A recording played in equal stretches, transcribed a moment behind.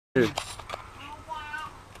You You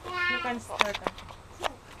can start.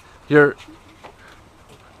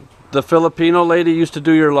 The Filipino lady used to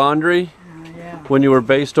do your laundry Yeah, when you were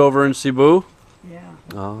based over in Cebu? yeah.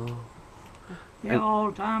 Oh. The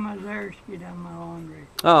whole time I was there, she done my laundry.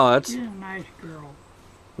 Oh, that's She's a nice girl.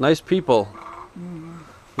 nice people.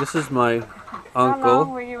 This is my How long uncle.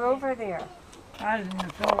 were you over there? I was in the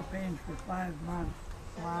Philippines for 5 months.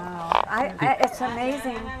 Wow. It's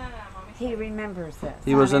amazing he remembers this.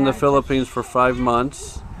 He was in the I just- Philippines for 5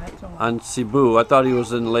 months That's all. on Cebu. I thought he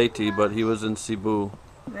was in Leyte, but he was in Cebu.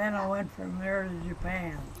 Then I went from there to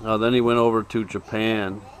Japan. Oh, then he went over to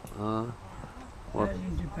Japan. I was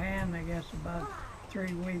in Japan, I guess, about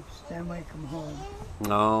 3 weeks. Then we come home.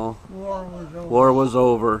 No. War was over. War was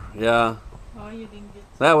over. Yeah.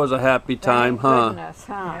 That was a happy time, Thank huh? goodness,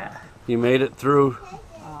 huh? Yeah. You made it through.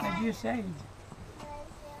 What did you say?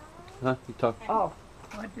 Huh? You talked. Oh,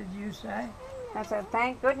 What did you say? I said,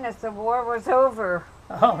 thank goodness the war was over.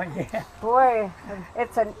 Oh, yeah. Boy,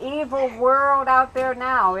 it's an evil world out there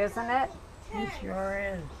now, isn't it? It sure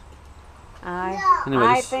is. Anyway,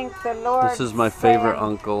 I this- think the Lord. This is my favorite said,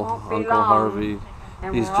 uncle, "Won't be Uncle long, Harvey.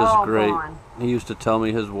 and He's we're just all great. gone." He used to tell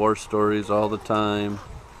me his war stories all the time.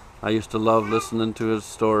 I used to love listening to his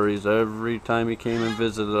stories every time he came and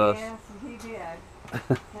visited us. Yes, he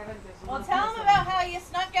did. Well, tell him about how you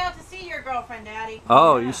snuck out to see your girlfriend, Daddy.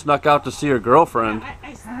 Oh, you snuck out to see your girlfriend.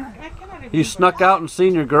 I cannot even You snuck out and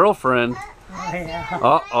seen your girlfriend. Oh, yeah.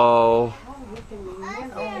 Uh-oh. Oh,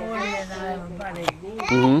 Woody and I have a buddy.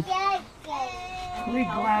 Mm-hmm. We go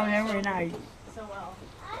out every night. so well.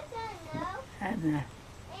 And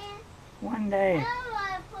one day,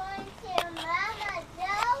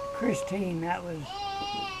 Christine, that was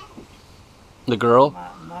The girl?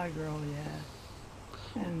 my girl,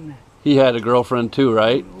 yeah. And He had a girlfriend too,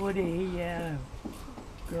 right? Woody, he had a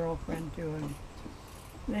girlfriend too. And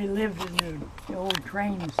they lived in the old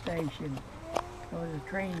train station. So the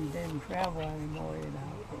trains didn't travel anymore, you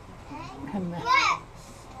know. And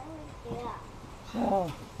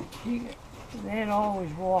so they'd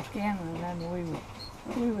always walk in, and then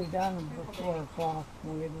we were done before 4 o'clock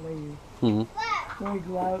and we'd leave. Mm-hmm. We'd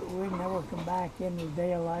go out, we'd never come back in the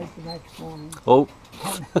daylight the next morning. Oh.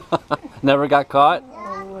 Never got caught?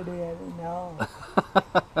 Oh, Woody, no.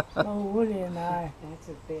 So Woody and I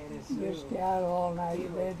just stayed out all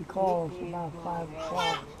night. They had to call us about 5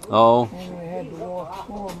 o'clock. Oh. And we had to walk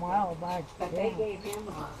 4 miles back to camp. Before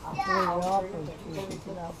the office we could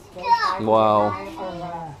get up. Wow.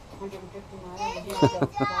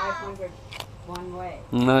 One way.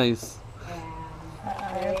 Nice. I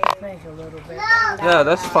have to think a little bit. Yeah,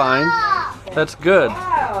 that's fine. That's good.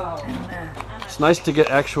 And, It's nice to get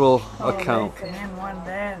actual account. They come in one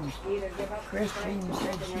day and Christine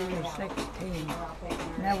said she was 16,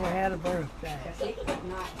 never had a birthday.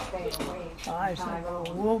 So I said, well,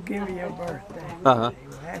 we'll give you a birthday. Uh-huh.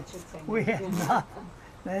 We had not.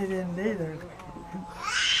 They didn't either.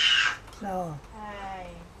 So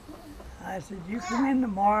I said, you come in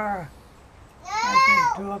tomorrow.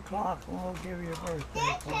 I said, 2 o'clock and we'll give you a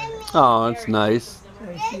birthday party. Oh, that's nice. So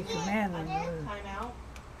she come in and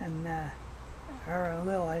her and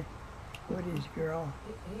Lily, Woody's girl.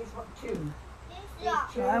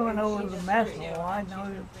 So I went over to the mess hall. I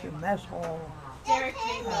know the mess hall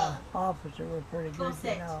officer were pretty good, you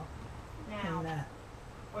know. And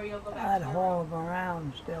I'd haul them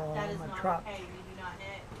around still on my truck.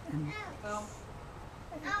 And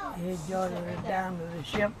he'd go down to the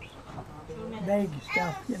ships, big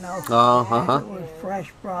stuff, you know. Oh, uh-huh. It was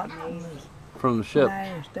fresh brought From from the the ship.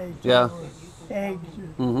 United States. Yeah. Eggs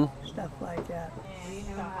and stuff like that.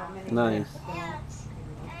 Nice.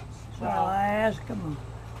 So I asked him,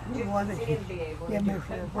 what did you give me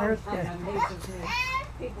for a birthday?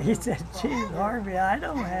 He said, geez, Harvey, I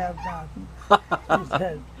don't have nothing. He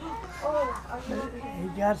said, he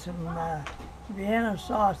got some Vienna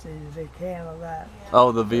sausage, a can of that.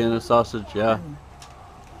 Oh, the Vienna sausage, yeah. And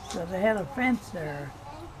so they had a fence there.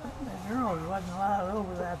 The girls wasn't allowed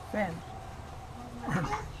over that fence.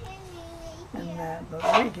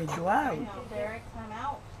 But we could go out.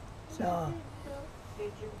 So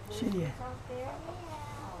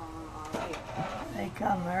they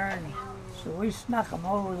come there, and so we snuck them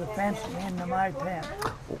over the fence and into my tent.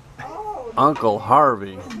 Uncle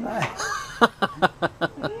Harvey.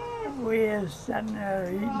 We was sitting there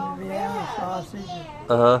eating the Vienna sausage.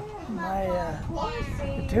 Uh-huh. My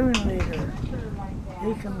platoon leader,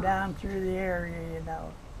 he come down through the area, you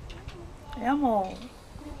know. Emil,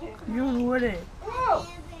 you and Woody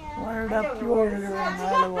wandered up the order and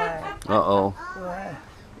right away. Uh-oh.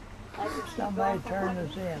 So somebody turned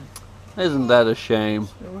us in. Isn't that a shame?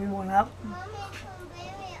 So we went up,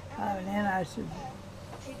 And then I said,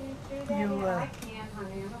 you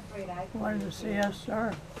wanted to see us,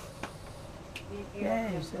 sir? Yeah,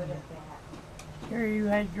 he said, here you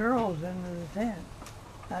had girls in the tent.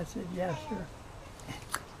 I said, yes, sir.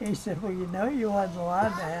 He said, well, you know you wasn't allowed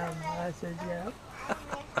to have them. I said, yep,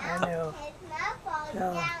 I know.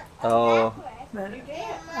 So, Oh, but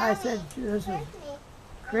I said, this is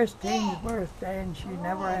Christine's birthday, and she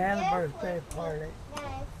never had a birthday party.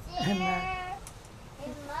 And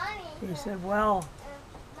he said, well,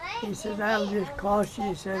 he said, that'll just cost you,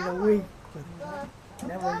 he said, a week.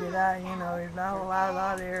 Never get out, you know, you're not allowed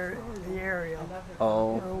out of the area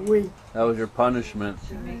oh, for a week. that was your punishment.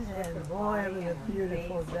 And boy, it was a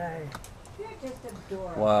beautiful day.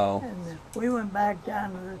 Wow. And we went back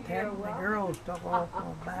down to the tent, and the girls took off and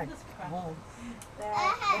went back home.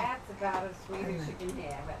 That's about as sweet as you can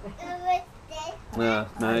have it. Yeah,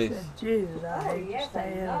 I nice. said, Jesus, I hate to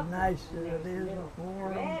stay in as nice as it is before.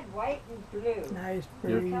 Red, white, and blue. Nice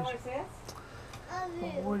You're- breeze. What color is this?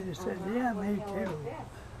 But Woody said, yeah, me too.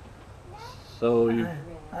 So you,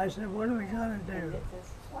 I said, what are we going to do?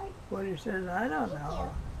 Woody says, I don't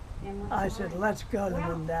know. I said, let's go to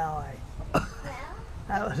Mandawi.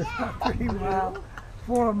 That was about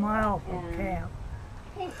 4 miles from camp.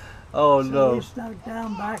 oh So no. we snuck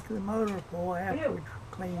down back to the motor pool after we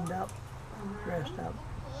cleaned up, dressed up.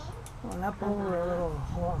 Went up over a little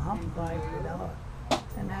hump pipe, you know,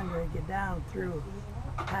 and then we get down through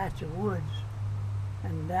a patch of woods.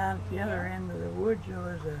 And down at the other end of the woods there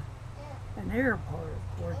was an airport.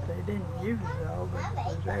 Of course, they didn't use it though, but it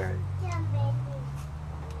was there.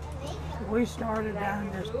 So we started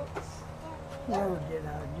down this road, you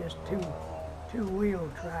know, just two wheel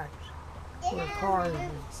tracks where cars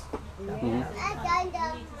would up.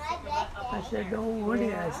 I said, oh,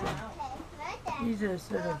 Woody, I said, he just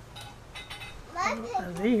said,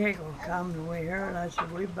 a vehicle comes and we hear it. I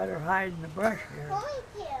said, we better hide in the brush here.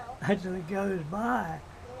 Until it goes by.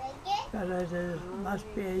 Because I said, it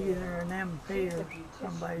must be either an MP or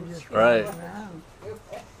somebody just Right. running around.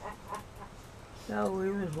 So we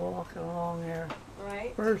was walking along there.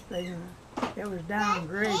 Right. First thing, it was down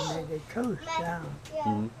grade and they could coast down.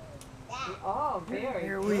 Mhm. Oh, very.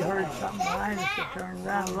 Here we heard something behind us. We turned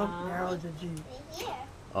around and looked, and there was a Jeep.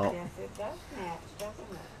 Oh, Yes, it does match, doesn't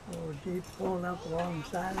it? A little Jeep pulled up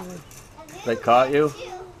alongside of us. they caught you?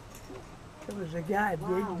 It was a guy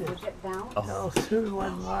Wow, digged was us. it down? No, Sue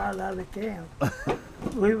wasn't allowed out of camp.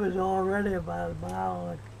 We was already about a mile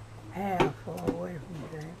and a half away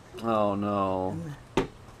from camp. Oh no.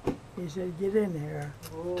 He said, get in here.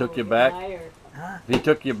 Took you back? Tired. Huh? He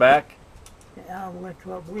took you back? Yeah, that's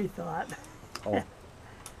what we thought. Oh.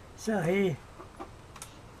 So he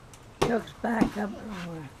took us back up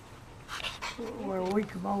where we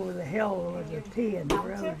come over the hill with a T in the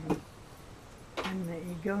road. And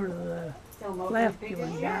you go to the Still mostly left, you bigger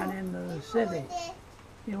went than down into the city.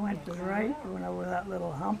 You went to the right, you went over that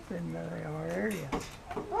little hump in our area.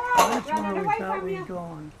 Oh, That's run where it we away thought from we'd you.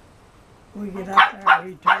 gone. We get up there,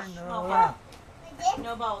 we turn to the left.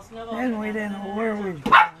 No balls, no balls. Then we didn't know where we was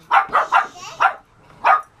going.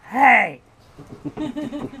 Hey!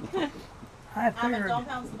 I figured, Don't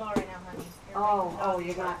bounce the ball right now, honey. Oh,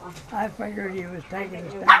 you got one. I figured he was taking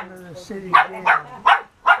us down to the city jail.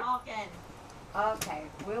 Walk in. Okay,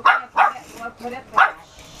 we'll put it back.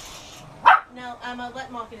 No, I'm gonna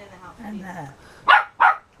let Malkin in the house.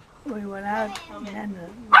 And we went out, and then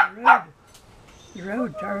the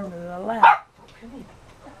road turned to the left.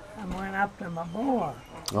 And went up to Mabola.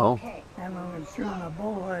 Oh. Okay. And we went through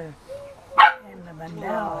Mabola into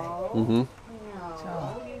Mandawi. Mm-hmm. No,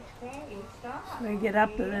 So you stay, you stop. we get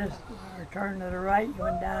up to this, or turn to the right, you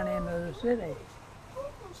went down into the city.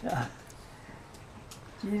 So,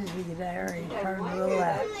 Jesus, we get there, he turned to the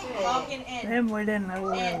left. Malkin in. Then we didn't know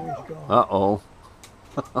where we was going. Uh-oh.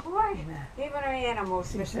 Boy, even our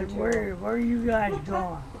animals He listen said, to where are you guys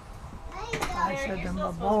going? I Mary, said, you're to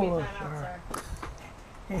still supposed to be Mabola, time out, sir.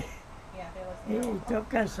 sir. Yeah, they listen. He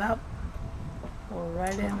took us up,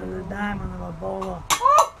 right into the diamond of Mabola.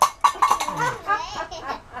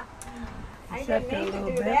 I Sat didn't there a mean to little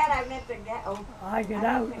do bit. that. I meant to get. Oh, I get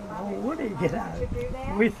out, oh, Woody get out. did you do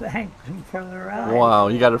that? We thanked him for the ride. Wow,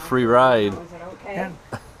 you got a free ride. Was it okay? And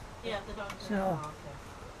Yeah, the dog's so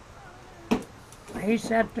he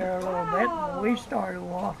sat there a little bit, and we started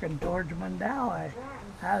walking towards Mandawi.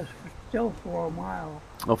 That was still 4 miles.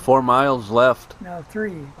 Oh, 4 miles left. No,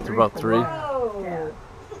 three. about for three. that. Oh, Yeah.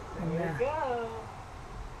 there you go.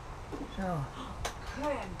 So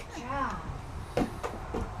Good job.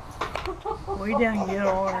 we didn't get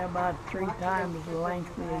on about 3 times the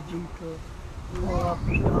length of the Jeep to pull up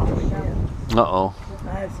and stop again. Uh-oh.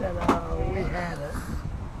 I said, oh, we had it.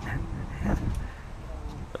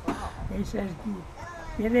 He says,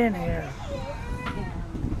 get in here.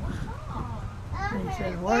 And he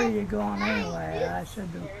said, where are you going anyway? I said,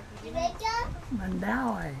 to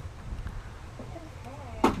Mandawi.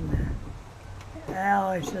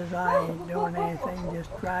 Al, he says, I ain't doing anything, just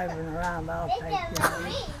driving around, I'll take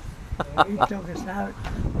you. He took us out,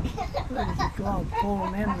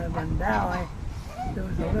 pulled him into Mandawi. There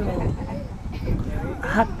was a little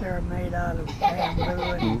hut there made out of bamboo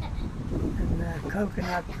and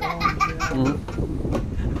coconut cones.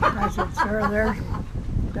 I said, sir,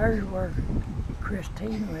 there's where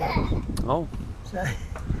Christine lives. Oh. So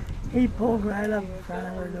he pulled right up in front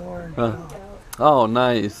of her door and so Oh,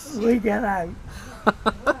 nice. we got out.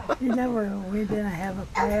 We didn't have a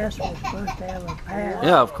pass. We were supposed to have a pass.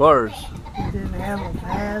 Yeah, of course. He didn't have a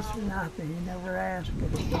pass or nothing. He never asked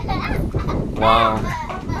us. Wow.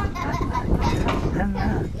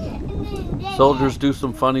 And, Soldiers do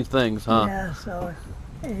some funny things, huh? yeah, so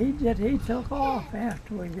he took off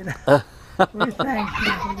after we get out. We thanked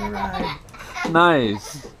him for the ride.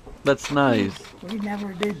 Nice. That's nice. We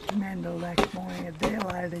never did come in till next morning at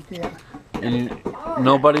daylight again. And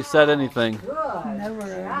nobody said anything. I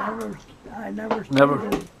never Never.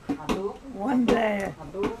 stayed one day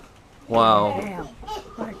Wow. camp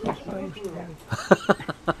like we're supposed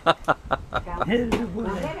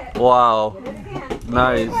to. Wow.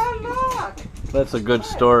 Nice. That's a good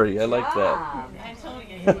story. I like that. I told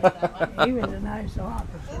you he was that one. He was a nice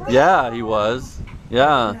officer. Yeah, he was.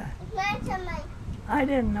 Yeah. I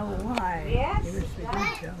didn't know why. He was so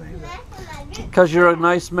good to me. Because you're a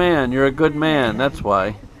nice man. You're a good man. That's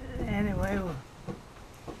why. Anyway,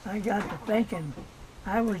 I got to thinking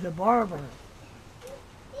I was a barber.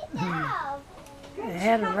 They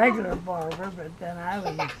had a regular barber, but then I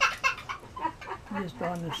was just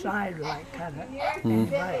on the side, like kind of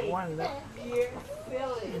anybody wanted it.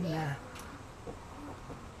 And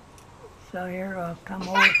so here come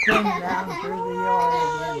old Quinn down through the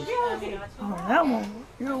yard again. Oh, that one,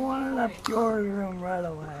 you're wanting up your room right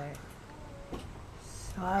away.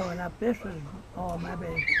 So I went up. This was maybe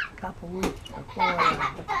a couple weeks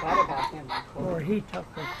before he took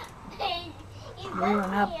it. We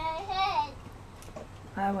went up.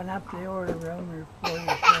 I went up to the order room and reported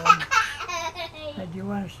to him. Said, "You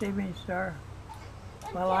want to see me, sir?"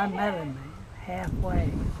 Well, I met him halfway,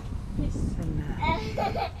 and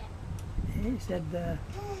he said,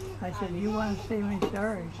 "I said, you want to see me,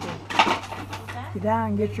 sir?" He said, "Get down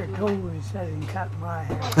and get your tools," he said, "and cut my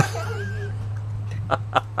hair."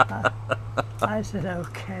 I said,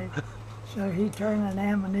 "Okay." So he turned an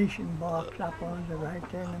ammunition box up on the right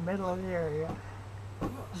there in the middle of the area.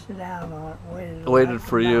 Sit down on it, Waited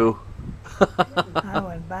for you. I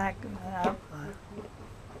went back and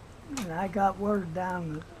I got word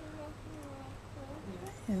down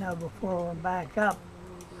that, before I went back up,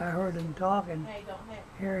 I heard him talking.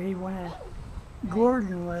 Here he went.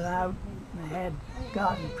 Gordon was out and had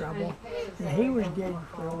gotten in trouble, and he was gigged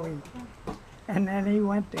for a week. And then he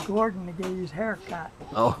went to Gordon to get his hair cut.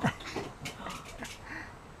 Oh.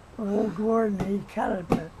 Old Gordon, he cut it,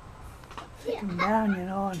 but come down,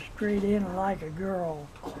 and straight in like a girl.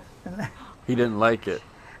 And He didn't like it.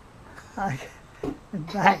 I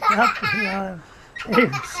backed up, he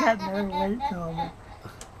was sitting there waiting on me.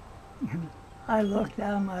 And I looked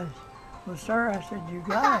at him, I said, "Well, sir," I said, "you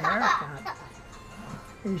got a haircut."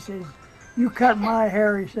 He said, "You cut my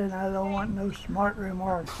hair," he said, "I don't want no smart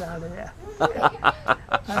remarks out of you."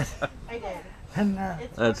 I did. And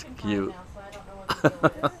That's cute. Now, so I don't know what to do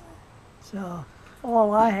with it. so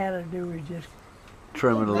all I had to do was just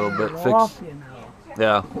Trim it a little bit. get Fix. off,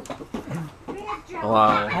 Yeah.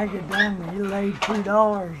 Wow. I get done, he laid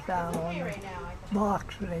 $2 down on the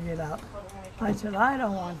box when I get up. I said, "I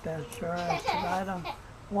don't want that, sir." I said, "I don't."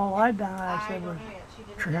 All I done, I said, was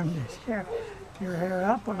trim your hair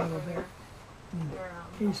up a little bit. And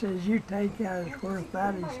he says, "You take that, it's worth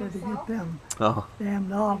that." He said, "To get them Oh.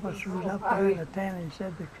 damned officers up there in the tent," he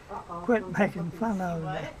said, "to quit making fun of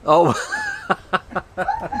me." Oh.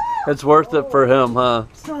 It's worth it for him, huh?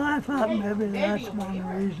 So I thought maybe that's one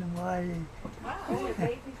reason why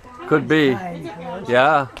he Could be. kind to us.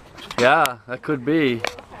 Yeah. Yeah, that could be.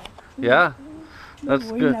 Yeah. That's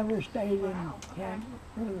we good. never stayed in camp,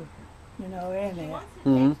 in it.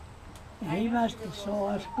 Hmm. He must have saw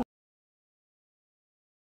us